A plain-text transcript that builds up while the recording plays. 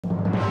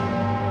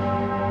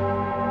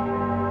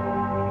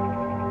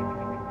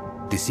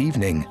This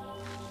evening,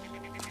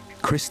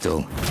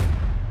 Crystal,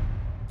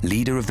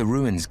 leader of the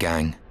Ruins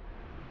gang,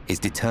 is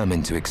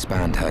determined to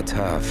expand her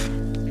turf.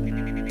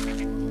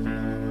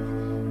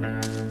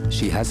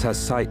 She has her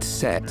sights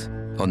set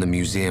on the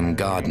museum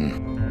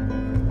garden,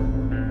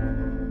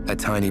 a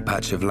tiny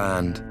patch of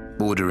land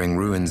bordering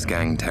Ruins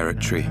gang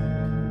territory.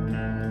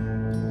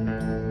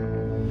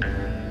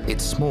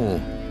 It's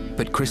small,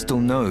 but Crystal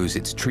knows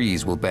its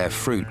trees will bear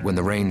fruit when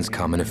the rains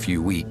come in a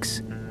few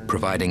weeks,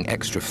 providing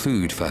extra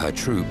food for her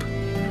troop.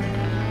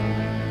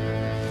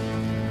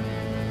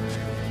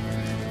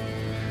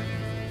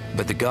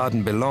 But the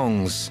garden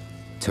belongs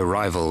to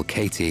rival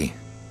Katie.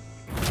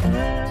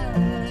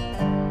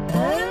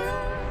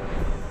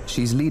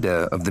 She's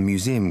leader of the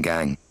museum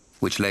gang,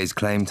 which lays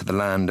claim to the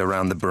land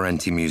around the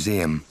Berenty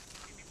Museum.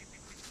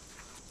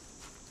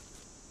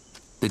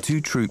 The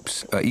two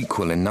troops are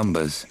equal in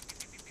numbers,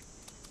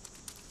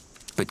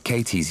 but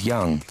Katie's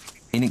young,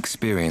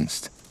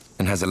 inexperienced,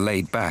 and has a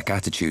laid-back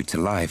attitude to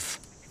life,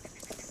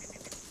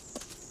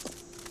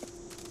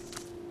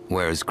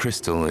 whereas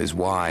Crystal is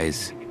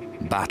wise,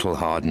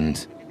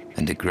 battle-hardened,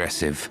 and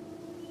aggressive.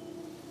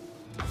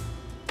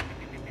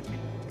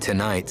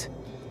 Tonight,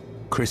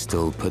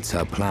 Crystal puts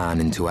her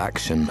plan into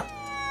action.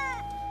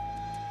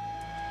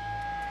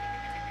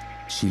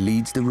 She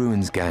leads the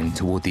Ruins gang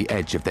toward the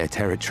edge of their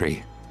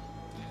territory.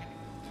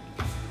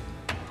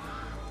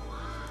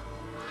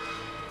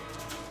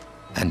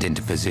 And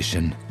into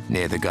position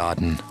near the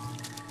garden.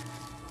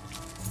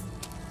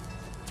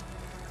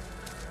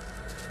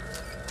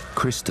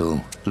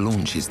 Crystal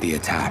launches the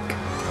attack.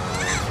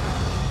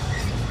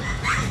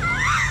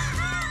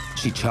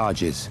 She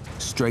charges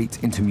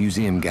straight into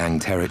museum gang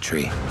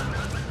territory.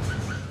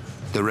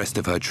 The rest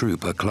of her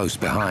troop are close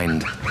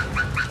behind.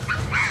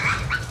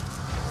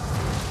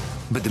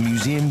 But the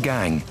museum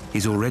gang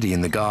is already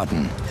in the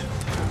garden.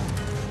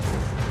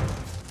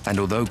 And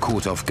although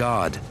caught off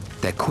guard,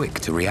 they're quick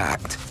to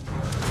react.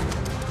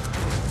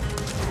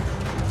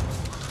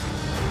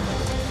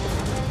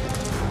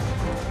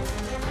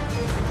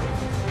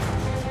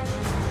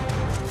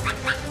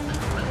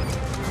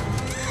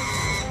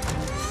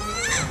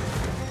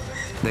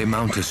 They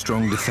mount a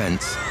strong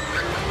defense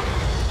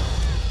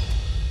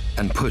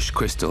and push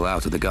Crystal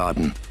out of the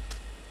garden.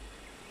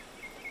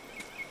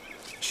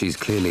 She's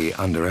clearly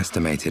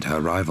underestimated her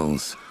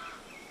rivals.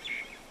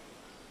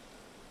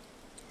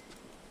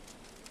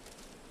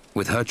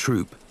 With her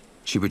troop,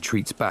 she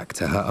retreats back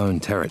to her own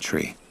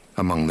territory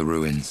among the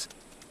ruins.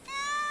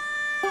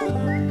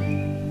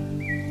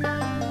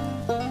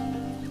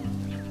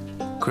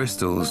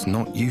 Crystal's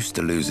not used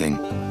to losing.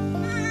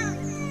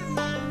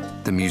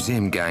 The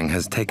museum gang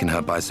has taken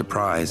her by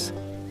surprise.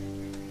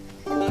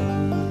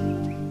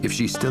 If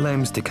she still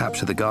aims to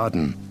capture the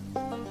garden,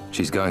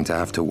 she's going to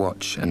have to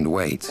watch and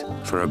wait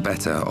for a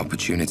better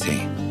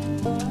opportunity.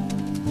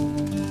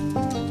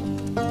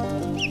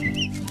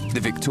 The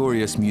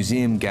victorious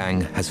museum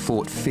gang has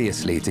fought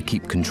fiercely to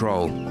keep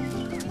control.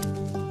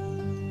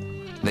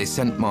 They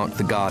scent-marked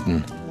the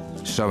garden,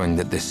 showing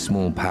that this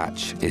small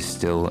patch is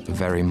still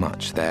very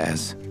much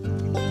theirs.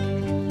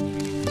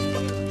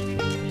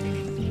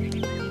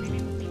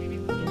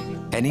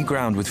 Any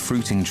ground with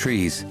fruiting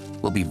trees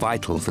will be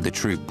vital for the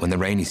troop when the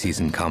rainy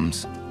season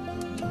comes.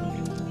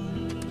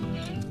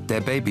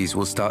 Their babies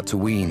will start to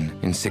wean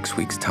in 6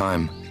 weeks'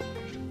 time,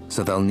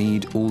 so they'll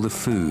need all the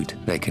food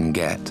they can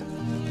get.